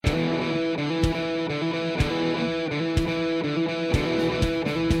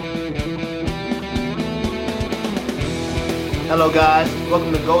Hello, guys.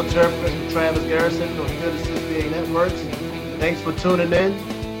 Welcome to Go Turf with Travis Garrison on 58 Networks. Thanks for tuning in.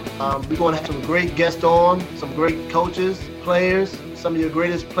 We're going to have some great guests on, some great coaches, players, some of your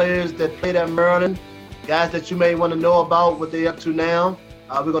greatest players that played at Maryland, guys that you may want to know about what they're up to now.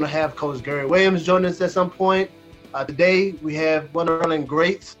 We're going to have Coach Gary Williams join us at some point. Today, we have one of Maryland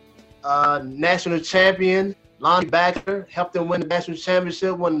greats, national champion, Lonnie Baxter, helped them win the national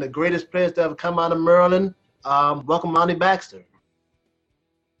championship, one of the greatest players to ever come out of Maryland. Welcome, Lonnie Baxter.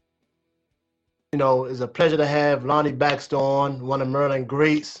 It's a pleasure to have Lonnie Baxter on, one of Maryland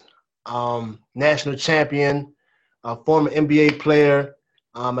greats, national champion, former NBA player.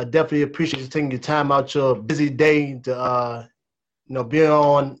 I definitely appreciate you taking your time out your busy day to, be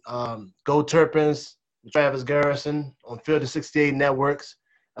on Go Terrapins, Travis Garrison on Field of 68 Networks.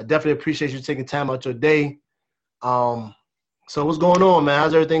 I definitely appreciate you taking time out your day. So what's going on, man?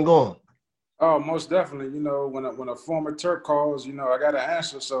 How's everything going? Oh, most definitely. When a former Turk calls, I got to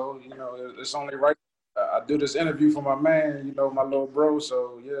answer. So, it's only right. I do this interview for my man, my little bro.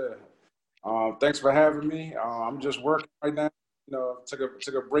 So, yeah. Thanks for having me. I'm just working right now. Took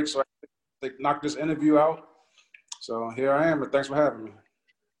a break so I could knock this interview out. So here I am, and thanks for having me.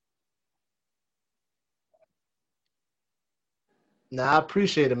 I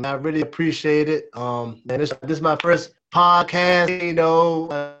appreciate it, man. I really appreciate it. Man, this is my first podcast, having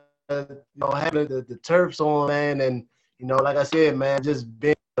the Terps on, man. And, like I said, man, just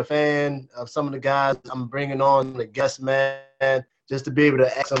being a fan of some of the guys I'm bringing on, the guests, man, just to be able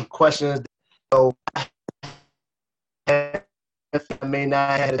to ask some questions that, I may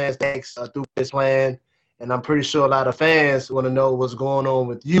not have a chance to ask through this plan. And I'm pretty sure a lot of fans want to know what's going on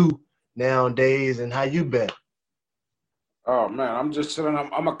with you nowadays and how you been. Oh, man, I'm just chilling.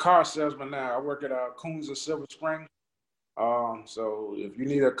 I'm a car salesman now. I work at Coons of Silver Spring. So if you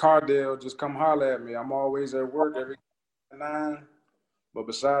need a car deal, just come holler at me. I'm always at work every 9. But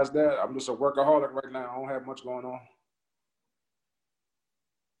besides that, I'm just a workaholic right now. I don't have much going on.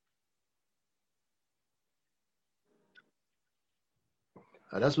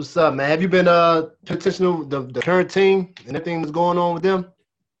 That's what's up, man. Have you been paying attention to the current team and everything that's going on with them?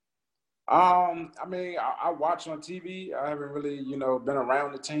 I watch on TV. I haven't really, been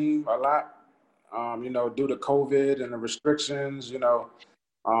around the team a lot. Due to COVID and the restrictions,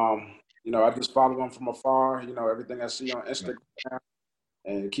 I just follow them from afar. Everything I see on Instagram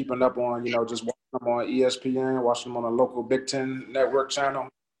and keeping up on, just watching them on ESPN, watching them on a local Big Ten network channel,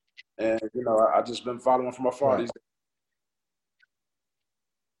 and I just been following from afar. Right.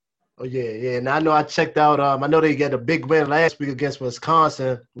 Oh, yeah. And I know I checked out. I know they got a big win last week against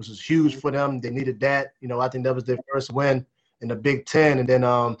Wisconsin, which was huge for them. They needed that. I think that was their first win in the Big Ten. And then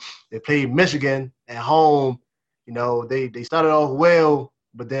they played Michigan at home. They started off well,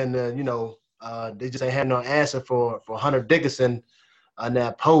 but then, they just ain't had no answer for Hunter Dickinson on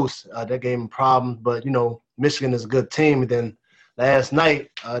that post. That gave them problems. But, Michigan is a good team. And then last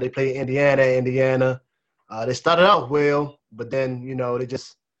night they played Indiana. They started out well, but then, they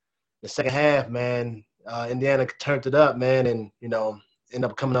just – the second half, man, Indiana turned it up, man, and, end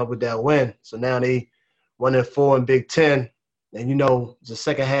up coming up with that win. So now they 1-4 in Big Ten. And, it's the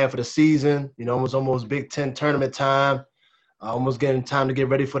second half of the season, almost Big Ten tournament time, almost getting time to get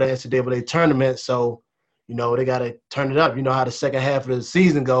ready for the NCAA tournament. So, they got to turn it up. You know how the second half of the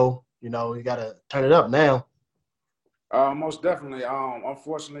season go. You got to turn it up now. Most definitely.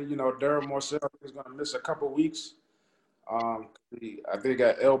 Unfortunately, Darryl Morsell is going to miss a couple of weeks. I think he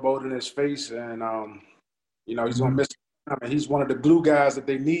got elbowed in his face, and he's gonna miss time. And he's one of the glue guys that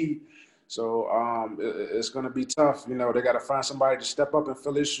they need. So it's gonna be tough. They got to find somebody to step up and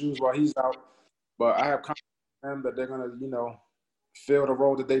fill his shoes while he's out. But I have confidence in them that they're gonna, fill the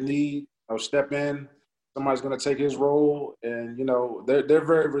role that they need. Step in. Somebody's gonna take his role, and they're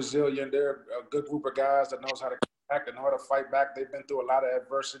very resilient. They're a good group of guys that knows how to come back and know how to fight back. They've been through a lot of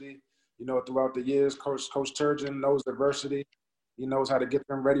adversity. Throughout the years, Coach Turgeon knows adversity. He knows how to get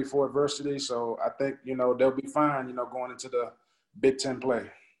them ready for adversity. So I think, they'll be fine, going into the Big Ten play.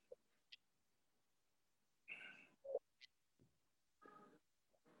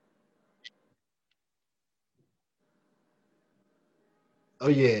 Oh,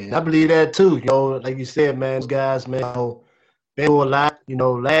 yeah. I believe that, too. Like you said, man, those guys, man, been through a lot.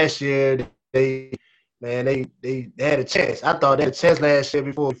 Last year, they had a chance. I thought they had a chance last year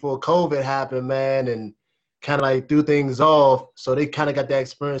before COVID happened, man, and kind of like threw things off. So they kind of got that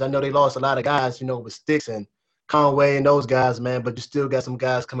experience. I know they lost a lot of guys, with Sticks and Conway and those guys, man, but you still got some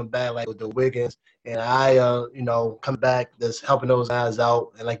guys coming back like with the Wiggins. And I, come back that's helping those guys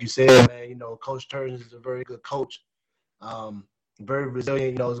out. And like you said, man, Coach Turgeon is a very good coach. Very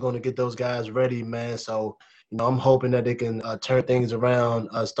resilient, is going to get those guys ready, man. So, I'm hoping that they can turn things around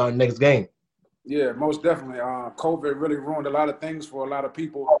starting next game. Yeah, most definitely. COVID really ruined a lot of things for a lot of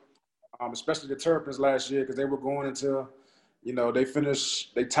people, especially the Terrapins last year because they were going into,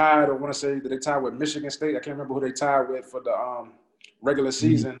 they tied, I want to say that they tied with Michigan State. I can't remember who they tied with for the regular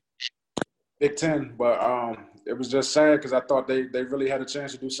season, Big Ten. But it was just sad because I thought they really had a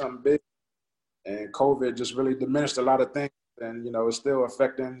chance to do something big. And COVID just really diminished a lot of things. And, it's still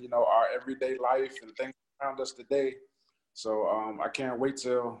affecting, our everyday life and things around us today. So I can't wait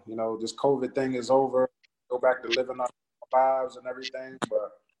till, this COVID thing is over, go back to living our lives and everything.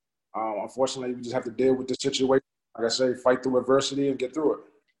 But unfortunately, we just have to deal with the situation. Like I say, fight through adversity and get through it.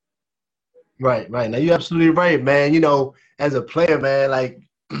 Right. Now, you're absolutely right, man. As a player, man, like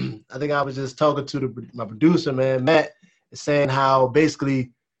I think I was just talking to my producer, man, Matt, saying how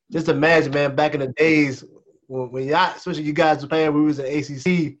basically just imagine, man, back in the days when y'all, especially you guys were playing, we was in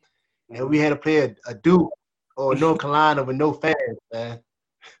ACC, and we had to play a Duke or North Carolina with no fans, man.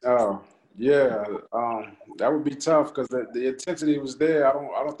 Oh, yeah. That would be tough because the intensity was there. I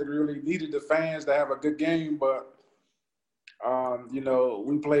don't think we really needed the fans to have a good game, but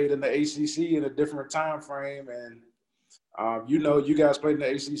we played in the ACC in a different time frame, and you guys played in the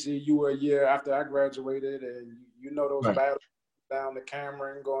ACC. You were a year after I graduated, and those Right. battles down to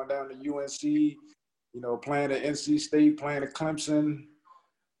Cameron, going down to UNC, playing at NC State, playing at Clemson,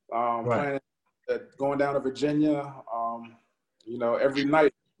 Right. going down to Virginia. Every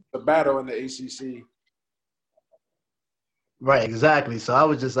night the battle in the ACC. Right, exactly. So I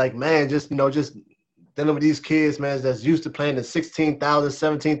was just like, man, just dealing with these kids, man, that's used to playing to 16,000,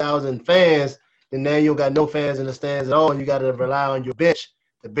 17,000 fans, and now you don't got no fans in the stands at all, and you got to rely on your bench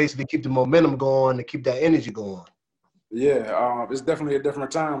to basically keep the momentum going, to keep that energy going. Yeah, it's definitely a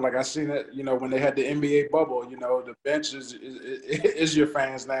different time. Like I seen it, when they had the NBA bubble, the bench is your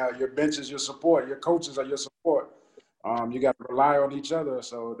fans now. Your bench is your support. Your coaches are your support. You got to rely on each other.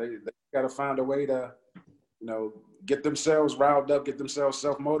 So they got to find a way to, get themselves riled up, get themselves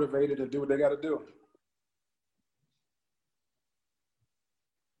self-motivated, and do what they got to do.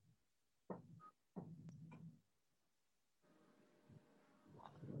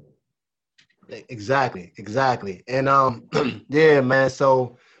 Exactly. And yeah, man.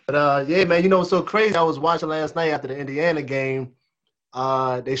 So, but yeah, man. What's so crazy? I was watching last night after the Indiana game.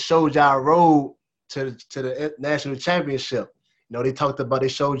 They showed y'all road to the national championship. They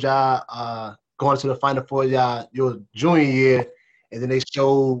showed y'all going to the final for your junior year, and then they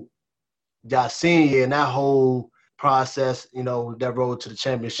showed y'all senior year and that whole process. That road to the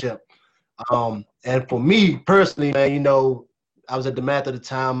championship. And for me personally, man, I was at the math at the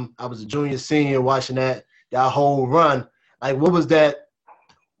time. I was a junior, senior, watching that whole run. Like, what was that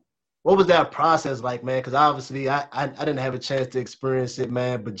process like, man? Because obviously, I didn't have a chance to experience it,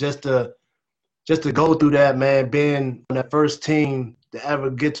 man. But just to go through that, man, being on that first team to ever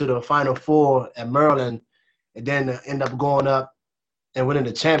get to the Final Four at Maryland, and then to end up going up and winning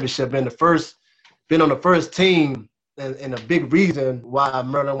the championship, being on the first team, and a big reason why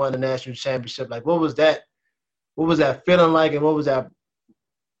Maryland won the national championship. Like, what was that? What was that feeling like, and what was that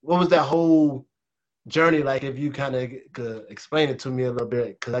whole journey like? If you kind of could explain it to me a little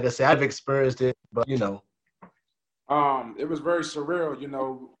bit, because like I said, I've experienced it, but it was very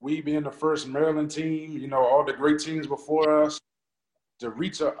surreal. We being the first Maryland team, all the great teams before us to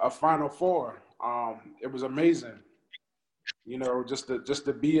reach a Final Four. It was amazing. Just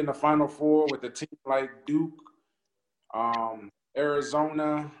to be in the Final Four with a team like Duke,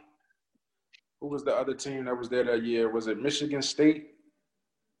 Arizona. Who was the other team that was there that year? Was it Michigan State?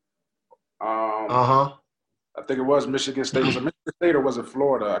 I think it was Michigan State. Was it Michigan State or was it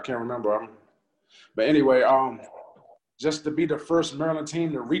Florida? I can't remember. But anyway, just to be the first Maryland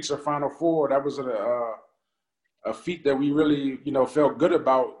team to reach a Final Four, that was a feat that we really, felt good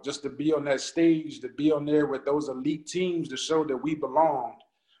about. Just to be on that stage, to be on there with those elite teams, to show that we belonged.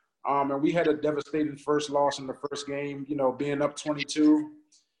 And we had a devastating first loss in the first game. Being up 22.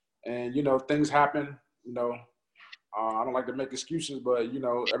 And, things happen, I don't like to make excuses, but,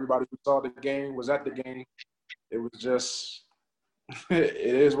 everybody who saw the game was at the game. It was just, it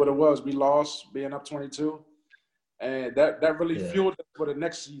is what it was. We lost being up 22. And that really fueled us for the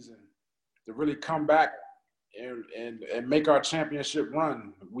next season to really come back and make our championship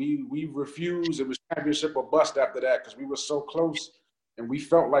run. We refused. It was championship or bust after that because we were so close. And we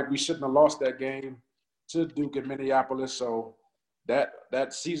felt like we shouldn't have lost that game to Duke in Minneapolis. So,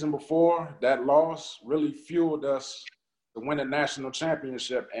 that season before, that loss really fueled us to win a national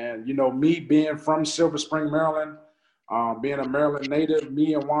championship. And, me being from Silver Spring, Maryland, being a Maryland native,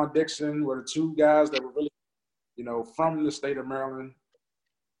 me and Juan Dixon were the two guys that were really, from the state of Maryland.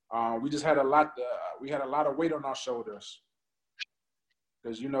 We just had a lot. We had a lot of weight on our shoulders.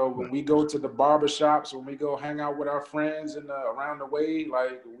 Because, you know, when we go to the barber shops, when we go hang out with our friends and around the way,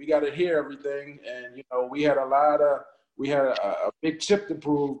 like, we got to hear everything. And, you know, we had a big chip to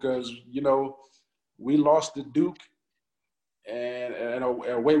prove because, you know, we lost to Duke. And in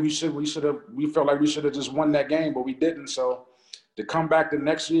a way we felt like we should have just won that game, but we didn't. So to come back the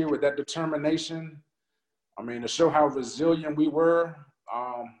next year with that determination, I mean, to show how resilient we were,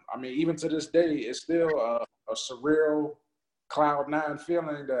 I mean, even to this day, it's still a surreal cloud nine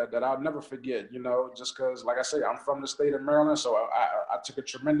feeling that I'll never forget, you know, just because, like I say, I'm from the state of Maryland, so I took a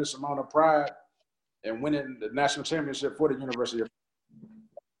tremendous amount of pride in winning the national championship for the University of.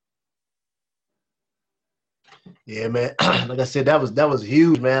 Yeah, man. Like I said, that was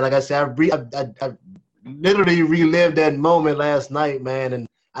huge, man. Like I said, I literally relived that moment last night, man. And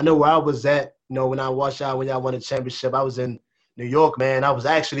I know where I was at, you know, when y'all won the championship. I was in New York, man. I was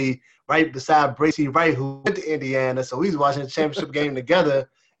actually right beside Bracy Wright, who went to Indiana. So we was watching the championship game together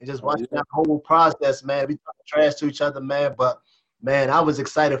and just watching that whole process, man. We talking trash to each other, man. But, man, I was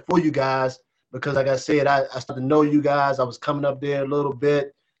excited for you guys because, like I said, I started to know you guys. I was coming up there a little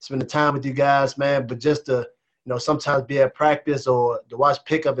bit, spending time with you guys, man. But just to, you know, sometimes be at practice or to watch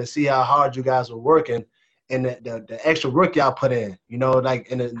pickup and see how hard you guys were working and the extra work y'all put in, you know, like,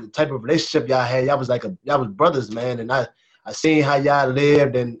 and the type of relationship y'all had. Y'all was brothers, man. And I seen how y'all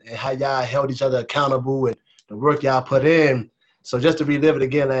lived and how y'all held each other accountable and the work y'all put in. So just to relive it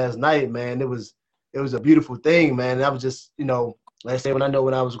again last night, man, it was a beautiful thing, man. And I was just, you know, like I said,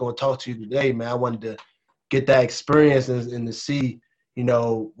 when I was going to talk to you today, man, I wanted to get that experience and to see, you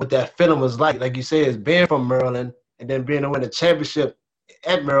know, what that feeling was like. Like you said, being from Maryland and then being to win a championship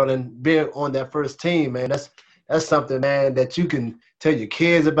at Maryland, being on that first team, man, that's something, man, that you can tell your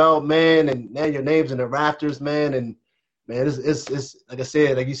kids about, man, and now your name's in the rafters, man, and man, it's like I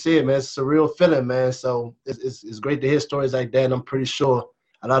said, like you said, man, it's a real feeling, man. So it's great to hear stories like that, and I'm pretty sure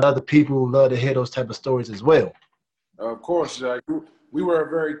a lot of other people love to hear those type of stories as well. Of course, we were a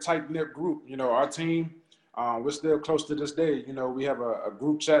very tight-knit group. You know, our team, we're still close to this day. You know, we have a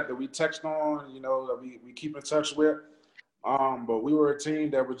group chat that we text on, you know, that we keep in touch with. But we were a team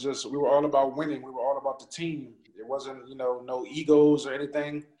that we were all about winning. We were all about the team. It wasn't, you know, no egos or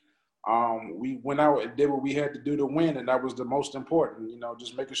anything. We went out and did what we had to do to win, and that was the most important, you know,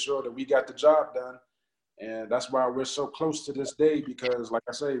 just making sure that we got the job done. And that's why we're so close to this day because, like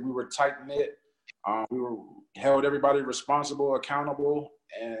I say, we were tight-knit. We held everybody responsible, accountable,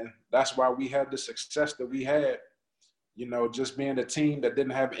 and that's why we had the success that we had. You know, just being a team that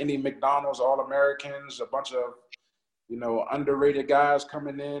didn't have any McDonald's All-Americans, a bunch of, you know, underrated guys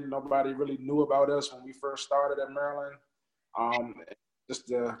coming in. Nobody really knew about us when we first started at Maryland. Just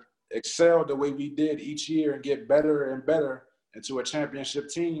to excel the way we did each year and get better and better into a championship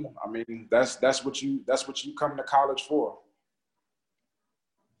team. I mean, that's what you come to college for.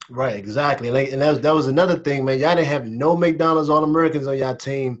 Right, exactly. Like, and that was another thing, man. Y'all didn't have no McDonald's All-Americans on y'all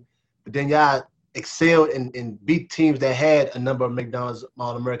team, but then y'all excelled and beat teams that had a number of McDonald's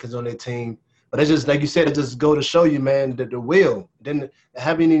All-Americans on their team. But it's just, like you said, it just go to show you, man, the will. Didn't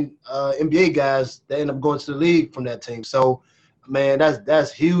have any NBA guys that end up going to the league from that team. So, man,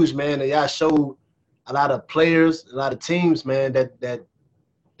 that's huge, man. And y'all showed a lot of players, a lot of teams, man, that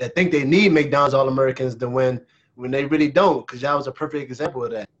think they need McDonald's All-Americans to win when they really don't, because y'all was a perfect example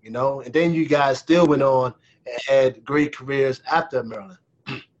of that, you know. And then you guys still went on and had great careers after Maryland.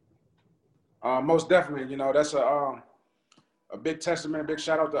 Most definitely, you know, that's a big testament, big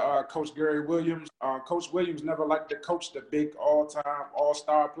shout out to Coach Gary Williams. Coach Williams never liked to coach the big all-time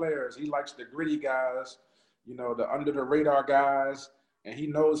all-star players. He likes the gritty guys, you know, the under-the-radar guys, and he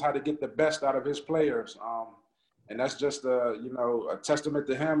knows how to get the best out of his players. And that's just you know, a testament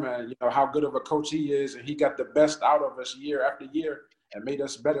to him and, you know, how good of a coach he is. And he got the best out of us year after year and made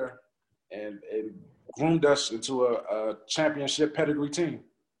us better and groomed us into a championship pedigree team.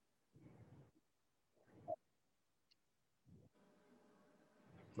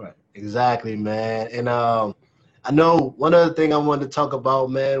 Right. Exactly, man. And I know one other thing I wanted to talk about,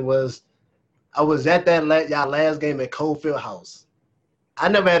 man, was I was at that y'all last game at Cole Fieldhouse. I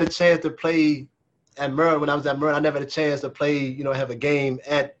never had a chance to play at Maryland. When I was at Maryland, I never had a chance to play, you know, have a game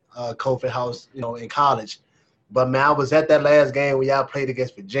at Cole Fieldhouse, you know, in college. But, man, I was at that last game when y'all played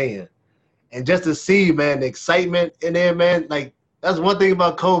against Virginia. And just to see, man, the excitement in there, man, like, that's one thing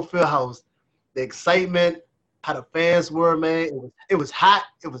about Cole Fieldhouse. The excitement, how the fans were, man. It was hot.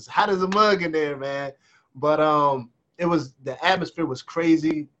 It was hot as a mug in there, man. But the atmosphere was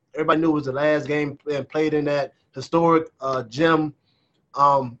crazy. Everybody knew it was the last game and played in that historic gym.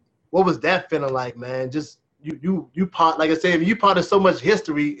 What was that feeling like, man? Just you part, like I said, you part of so much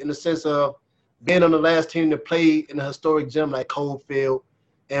history in the sense of being on the last team to play in a historic gym like Cofield.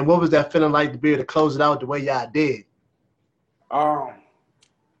 And what was that feeling like to be able to close it out the way y'all did? Um,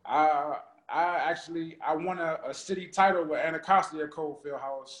 I I won a city title with Anacostia Cofield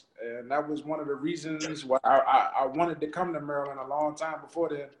House, and that was one of the reasons why I wanted to come to Maryland a long time before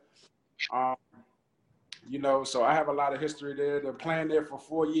then. You know, so I have a lot of history there. They're playing there for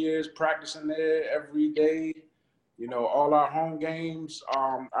 4 years, practicing there every day. You know, all our home games.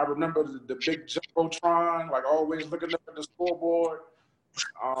 I remember the big jumbotron, like always looking up at the scoreboard,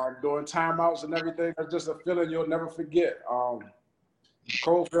 during timeouts and everything. That's just a feeling you'll never forget.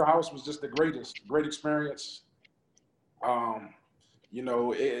 Cofield House was just the great experience. You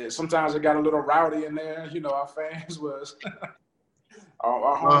know, sometimes it got a little rowdy in there. You know, our fans was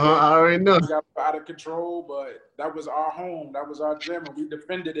our home I already know. got out of control, but that was our home. That was our gym, and we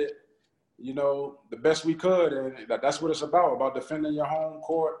defended it, you know, the best we could. And that's what it's about defending your home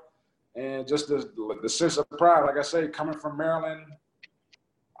court and just the sense of pride. Like I say, coming from Maryland,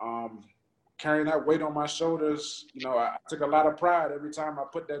 carrying that weight on my shoulders, you know, I took a lot of pride every time I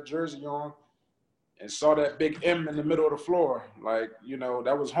put that jersey on and saw that big M in the middle of the floor. Like, you know,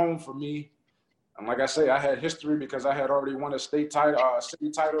 that was home for me. And like I say, I had history because I had already won a state title, city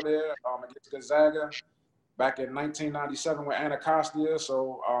title there against Gonzaga back in 1997 with Anacostia.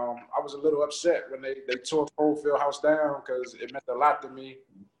 So I was a little upset when they tore Cofield House down because it meant a lot to me.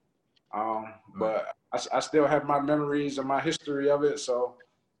 But I still have my memories and my history of it. So,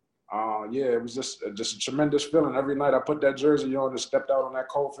 yeah, it was just a tremendous feeling. Every night I put that jersey on and stepped out on that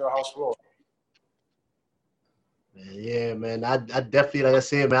Cofield House floor. Yeah, man. I definitely, like I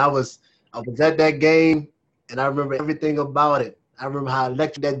said, man, I was at that game, and I remember everything about it. I remember how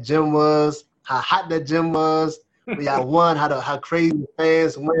electric that gym was, how hot that gym was. We got won, how crazy the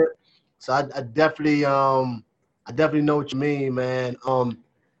fans went. So I definitely know what you mean, man. And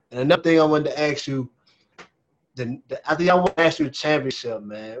another thing I wanted to ask you, I think I want to ask you the championship,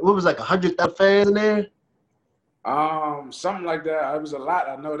 man. What was like 100,000 fans in there? Something like that. It was a lot.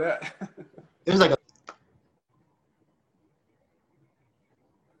 I know that. It was like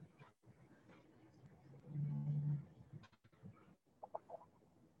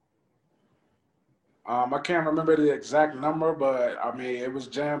I can't remember the exact number, but I mean, it was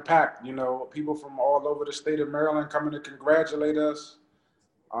jam-packed. You know, people from all over the state of Maryland coming to congratulate us.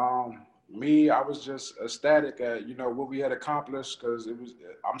 I was just ecstatic at, you know, what we had accomplished because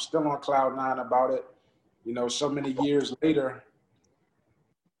I'm still on cloud nine about it. You know, so many years later,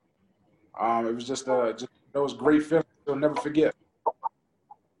 it was just those great feelings you'll never forget.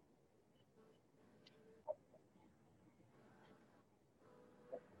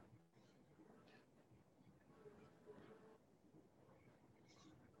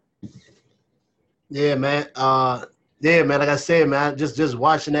 Yeah, man. Yeah, man. Like I said, man, just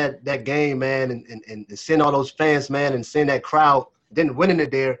watching that game, man, and seeing all those fans, man, and seeing that crowd, then winning it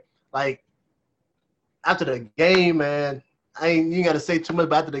there. Like after the game, man, you got to say too much.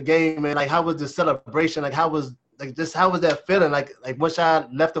 But after the game, man, like how was the celebration? Like how was that feeling? Like once I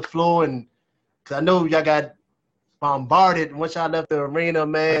left the floor, and because I know y'all got bombarded once y'all left the arena,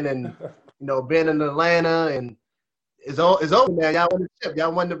 man, and you know being in Atlanta and. It's over, man. Y'all won the chip.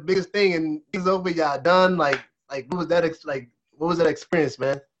 Y'all won the biggest thing, and it's over. Y'all done. Like what was that? What was that experience,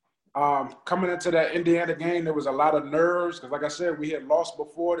 man? Coming into that Indiana game, there was a lot of nerves because, like I said, we had lost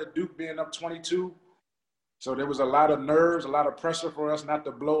before the Duke being up 22, so there was a lot of nerves, a lot of pressure for us not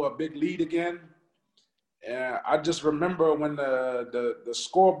to blow a big lead again. And I just remember when the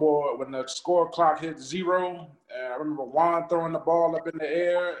scoreboard, when the score clock hit 0, and I remember Juan throwing the ball up in the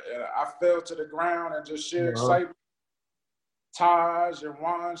air, and I fell to the ground and just sheer excitement. Taj and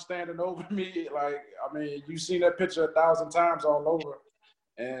Juan standing over me. Like, I mean, you've seen that picture 1,000 times all over.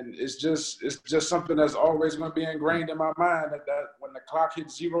 And it's just something that's always going to be ingrained in my mind that when the clock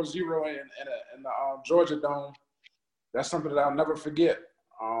hits 0-0 in the Georgia Dome, that's something that I'll never forget.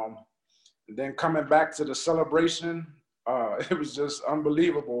 And then coming back to the celebration, it was just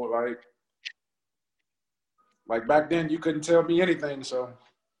unbelievable. Like back then, you couldn't tell me anything, so.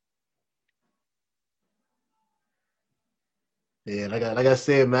 Yeah, like I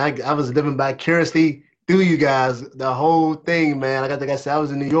said, man, I was living vicariously through you guys, the whole thing, man. Like I said, I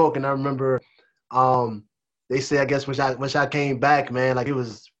was in New York, and I remember, they say, I guess, when I came back, man, like it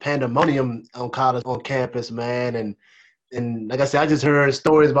was pandemonium on campus, man, and like I said, I just heard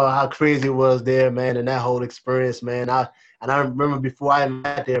stories about how crazy it was there, man, and that whole experience, man. I remember before I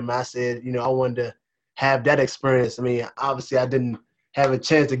got there, man, I said, you know, I wanted to have that experience. I mean, obviously, I didn't have a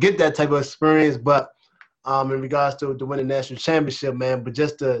chance to get that type of experience, but in regards to win the national championship, man, but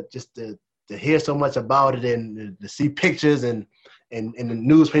just to to hear so much about it and to see pictures and the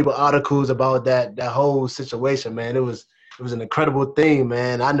newspaper articles about that whole situation, man. It was an incredible thing,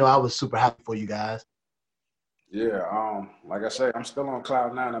 man. I know I was super happy for you guys. Yeah, like I say, I'm still on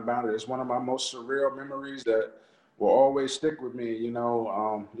cloud nine about it. It's one of my most surreal memories that will always stick with me.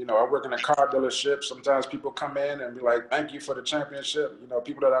 I work in a car dealership. Sometimes people come in and be like, "Thank you for the championship."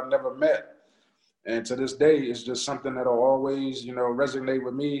 People that I've never met, and to this day, it's just something that'll always, resonate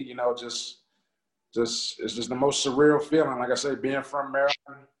with me. Just it's just the most surreal feeling. Like I say, being from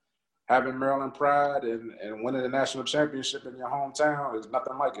Maryland, having Maryland pride, and winning the national championship in your hometown is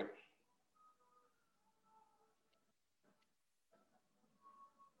nothing like it.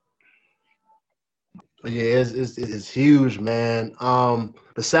 Yeah, it's huge, man.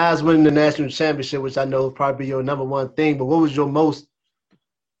 Besides winning the national championship, which I know is probably your number one thing, but what was your one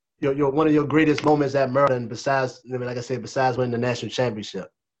of your greatest moments at Maryland besides, like I said, besides winning the national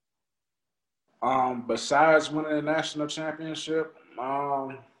championship? Besides winning the national championship,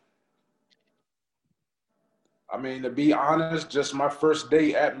 to be honest, just my first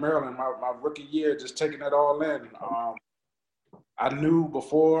day at Maryland, my rookie year, just taking it all in. I knew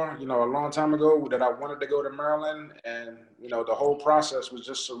before, a long time ago, that I wanted to go to Maryland, and the whole process was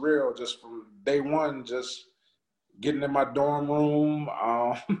just surreal. Just from day one, just getting in my dorm room,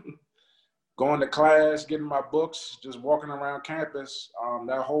 going to class, getting my books, just walking around campus.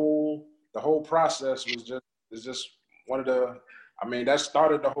 The whole process is just one of the. That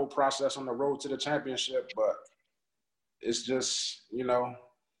started the whole process on the road to the championship, but it's just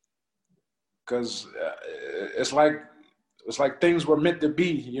because it's like things were meant to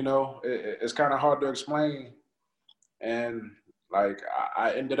be. It's kind of hard to explain, and like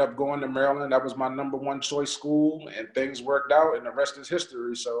I ended up going to Maryland. That was my number one choice school, and things worked out, and the rest is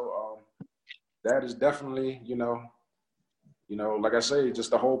history. So that is definitely, like I say,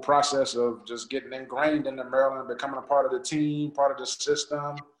 just the whole process of just getting ingrained into Maryland, becoming a part of the team, part of the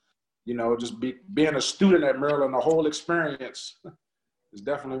system, just being a student at Maryland, the whole experience is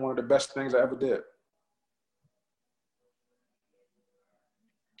definitely one of the best things I ever did.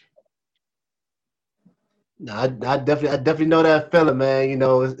 No, I definitely know that feeling, man.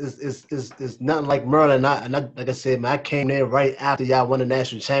 It's nothing like Maryland. Like I said, man, I came there right after y'all won the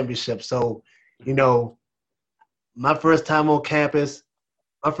national championship. So, my first time on campus,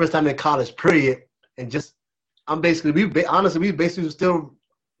 my first time in college, period, and just we basically still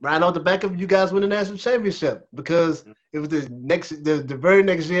riding off the back of you guys win the national championship because it was the very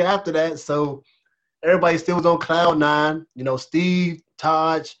next year after that. So everybody still was on cloud nine. Steve,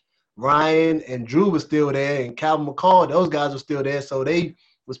 Taj, Ryan, and Drew was still there, and Calvin McCall, those guys were still there. So they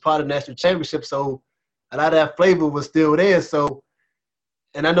was part of the national championship. So a lot of that flavor was still there. So,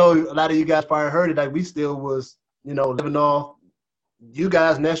 and I know a lot of you guys probably heard it, like we still was, living off you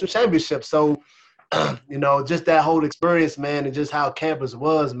guys' national championship. So, just that whole experience, man, and just how campus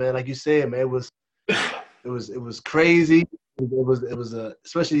was, man. Like you said, man, it was crazy. It was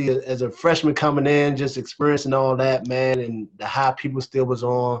especially as a freshman coming in, just experiencing all that, man, and the high people still was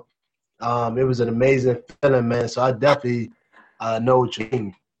on. It was an amazing feeling, man. So I definitely know what you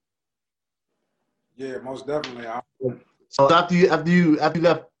mean. Yeah, most definitely. So after you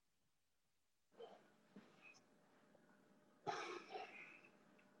left.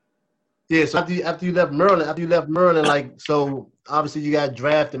 Yeah, so after you left Maryland, like, so obviously you got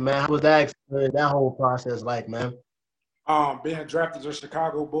drafted, man. How was that whole process like, man? Being drafted to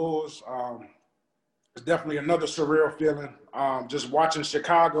Chicago Bulls, it's definitely another surreal feeling. Just watching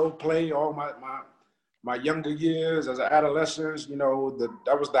Chicago play all my younger years as an adolescent,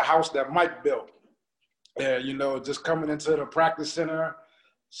 that was the house that Mike built. And, just coming into the practice center,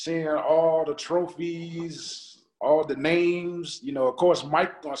 seeing all the trophies, all the names, of course,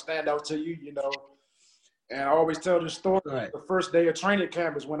 Mike gonna stand out to you, And I always tell this story. Right. The first day of training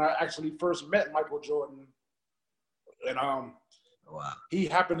camp is when I actually first met Michael Jordan. And wow. He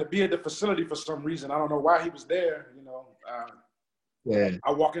happened to be at the facility for some reason. I don't know why he was there, Yeah.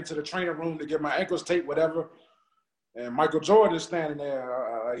 I walk into the training room to get my ankles taped, whatever. And Michael Jordan is standing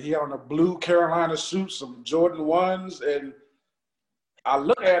there. He had on a blue Carolina suit, some Jordan 1s, and I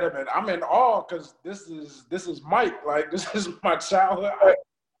look at him and I'm in awe because this is Mike. Like, this is my childhood,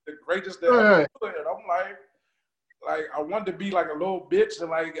 the greatest that ever could. And I'm like I wanted to be like a little bitch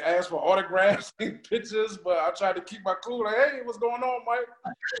and like ask for autographs and pictures, but I tried to keep my cool. Like, hey, what's going on, Mike?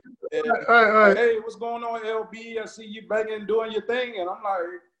 And, hey, what's going on, LB? I see you banging, doing your thing, and I'm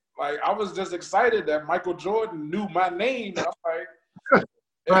like I was just excited that Michael Jordan knew my name. And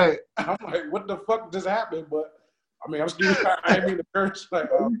I'm like, what the fuck just happened? But I'm still. I ain't mean to curse. Like,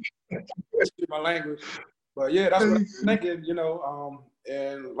 excuse my language. But yeah, that's what I'm thinking.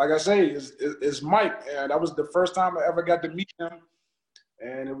 And like I say, it's Mike. And that was the first time I ever got to meet him.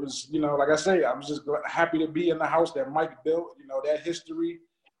 And it was, you know, like I say, I was just happy to be in the house that Mike built, you know, that history,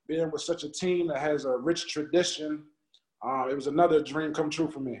 being with such a team that has a rich tradition. It was another dream come true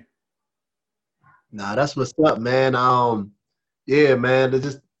for me. Nah, that's what's up, man. Yeah, man,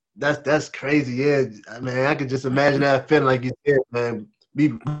 that's crazy. Yeah, man, I could just imagine that feeling like you said, man.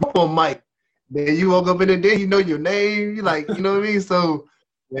 Be on Mike. Then you woke up in the day, you know your name, you like, you know what I mean? So,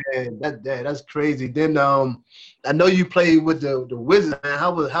 man, that's crazy. Then I know you played with the Wizards, man.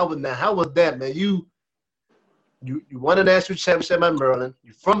 How was that, man? You won a national championship at Maryland.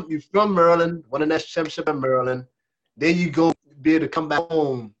 You from Maryland, won a national championship at Maryland. Then you go be able to come back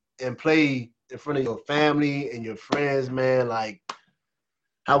home and play in front of your family and your friends, man. Like,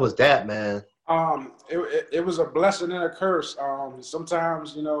 how was that, man? It was a blessing and a curse.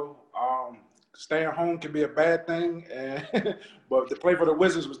 Sometimes, you know, staying home can be a bad thing, and but to play for the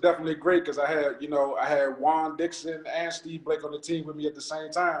Wizards was definitely great because I had Juan Dixon and Steve Blake on the team with me at the same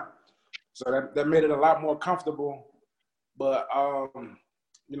time, so that made it a lot more comfortable. But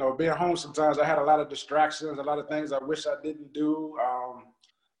you know, being home sometimes I had a lot of distractions, a lot of things I wish I didn't do.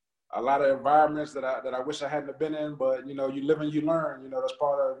 A lot of environments that I wish I hadn't have been in, but you know, you live and you learn. You know, that's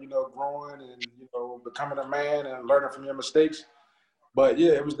part of, you know, growing and, you know, becoming a man and learning from your mistakes. But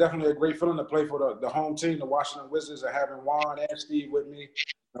yeah, it was definitely a great feeling to play for the home team, the Washington Wizards, and having Juan and Steve with me.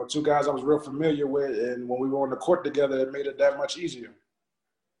 You know, two guys I was real familiar with, and when we were on the court together, it made it that much easier.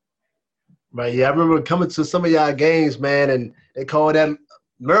 Right, yeah, I remember coming to some of y'all games, man, and they called that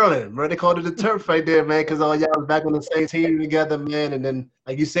Maryland, bro. They called it the turf right there, man, because all y'all was back on the same team together, man. And then,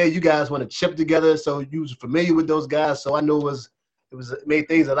 like you said, you guys want to chip together, so you was familiar with those guys. So I knew it made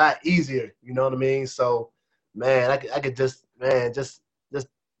things a lot easier. You know what I mean? So, man, I could just, man, just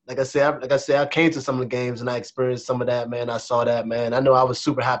like I said, I came to some of the games and I experienced some of that, man. I saw that, man. I know I was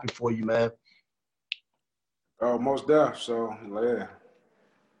super happy for you, man. Oh, most deaf. So yeah.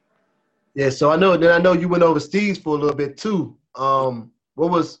 Yeah, so I know you went overseas for a little bit too. What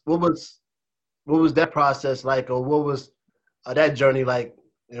was that process like, or what was that journey like?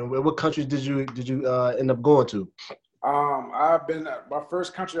 And what countries did you end up going to? I've been my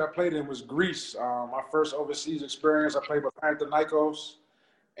first country I played in was Greece. My first overseas experience, I played with Panathinaikos,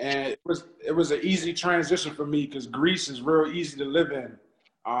 and it was an easy transition for me because Greece is real easy to live in.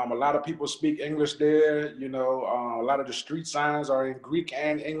 A lot of people speak English there. You know, a lot of the street signs are in Greek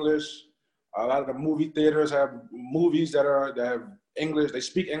and English. A lot of the movie theaters have movies that have English. They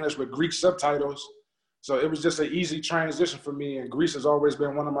speak English with Greek subtitles. So it was just an easy transition for me. And Greece has always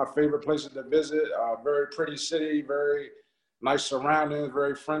been one of my favorite places to visit. Very pretty city, very nice surroundings,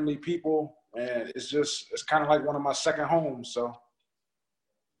 very friendly people. And it's kind of like one of my second homes. So,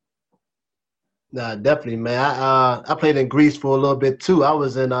 Nah, definitely, man. I played in Greece for a little bit too.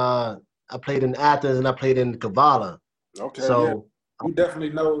 I played in Athens and I played in Kavala. okay, yeah. So You definitely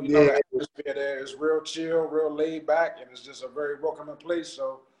know, yeah, the atmosphere there is real chill, real laid back, and it's just a very welcoming place.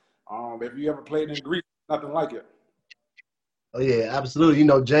 So, if you ever played in Greece, nothing like it. oh yeah, absolutely.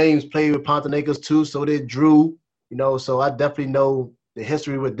 James played with Panathinaikos too, so did Drew. So I definitely know the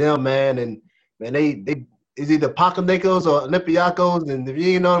history with them, man. And man, they is either Panathinaikos or Olympiacos, and if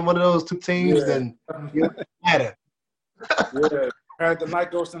you ain't on one of those two teams, Yeah, then you don't matter. yeah.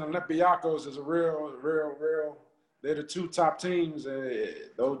 Panathinaikos and Olympiacos is a real. They're the two top teams, and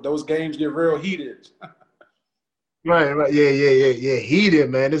those games get real heated. Right, right. Yeah. Heated,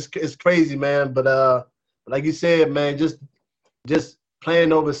 man. It's crazy, man. But like you said, man, just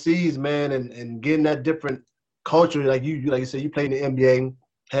playing overseas, man, and getting that different culture. Like you said, you played in the NBA,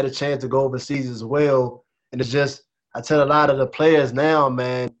 had a chance to go overseas as well. And it's just I tell a lot of the players now,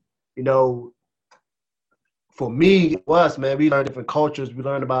 man, you know, for me, us, man, we learn different cultures. We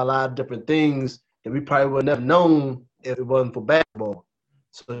learned about a lot of different things that we probably would never known if it wasn't for basketball.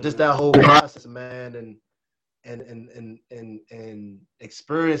 So just that whole process, man, and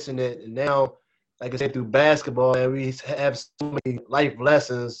experiencing it. And now, like I said, through basketball, and we have so many life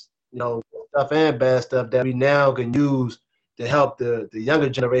lessons, stuff and bad stuff that we now can use to help the younger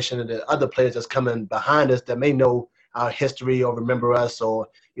generation and the other players that's coming behind us that may know our history or remember us, or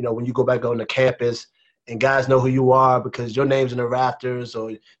when you go back on the campus and guys know who you are because your name's in the rafters or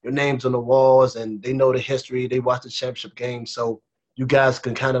your name's on the walls, and they know the history, they watch the championship game, so you guys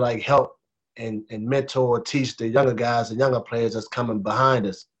can kind of like help and mentor or teach the younger guys and younger players that's coming behind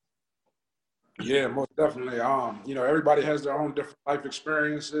us. Yeah, most definitely. Everybody has their own different life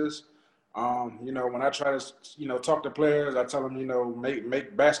experiences. When I try to, talk to players, I tell them,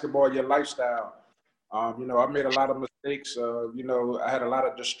 make basketball your lifestyle. I made a lot of mistakes. I had a lot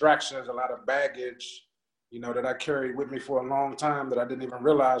of distractions, a lot of baggage. that I carried with me for a long time that I didn't even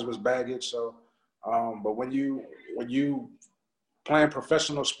realize was baggage. So, but when you playing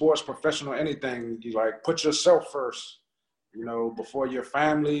professional sports, professional anything, you like put yourself first, before your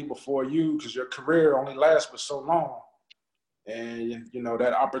family, before you, because your career only lasts for so long. And,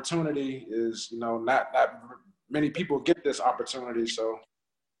 that opportunity is, not many people get this opportunity. So,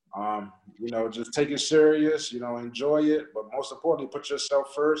 just take it serious, enjoy it, but most importantly, put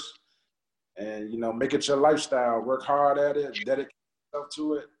yourself first and, make it your lifestyle, work hard at it, dedicate yourself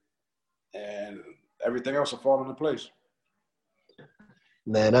to it, and everything else will fall into place.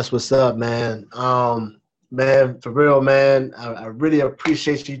 Man, that's what's up, man. Man, for real, man, I really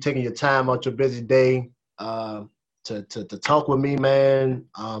appreciate you taking your time out your busy day to talk with me, man.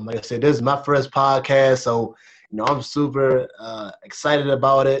 Like I said, this is my first podcast, so I'm super excited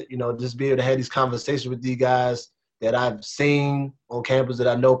about it. Just be able to have these conversations with you guys that I've seen on campus, that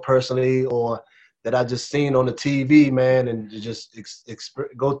I know personally, or that I just seen on the TV, man, and just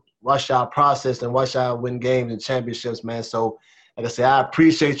go watch our process and watch our win games and championships, man. So, like I said, I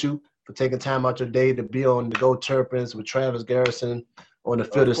appreciate you for taking time out your day to be on the Go Terrapins with Travis Garrison on the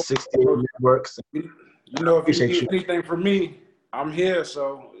field of 68 Networks. If you need anything from me, I'm here.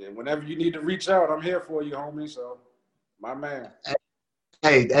 So whenever you need to reach out, I'm here for you, homie. So, my man.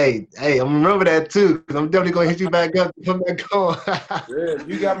 Hey, I'm remember that too, because I'm definitely going to hit you back up to come back on. Yeah,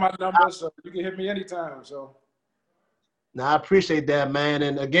 you got my number, so you can hit me anytime. So. Now, I appreciate that, man.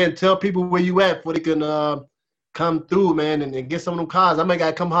 And again, tell people where you at before they can come through, man, and get some of them cars. I may got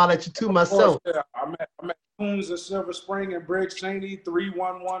to come holler at you too myself. Yeah. I'm at Coons in Silver Spring and Briggs Cheney,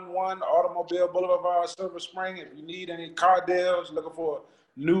 3111 Automobile Boulevard, Silver Spring. If you need any car deals, looking for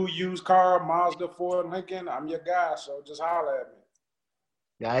a new used car, Mazda 4, Lincoln, I'm your guy. So just holler at me.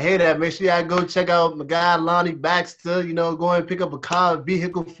 Yeah, I hear that. Make sure y'all go check out my guy, Lonnie Baxter. Go and pick up a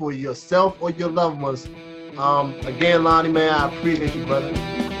vehicle for yourself or your loved ones. Again, Lonnie, man, I appreciate you, brother.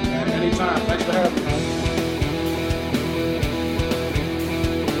 Anytime. Thanks for having me.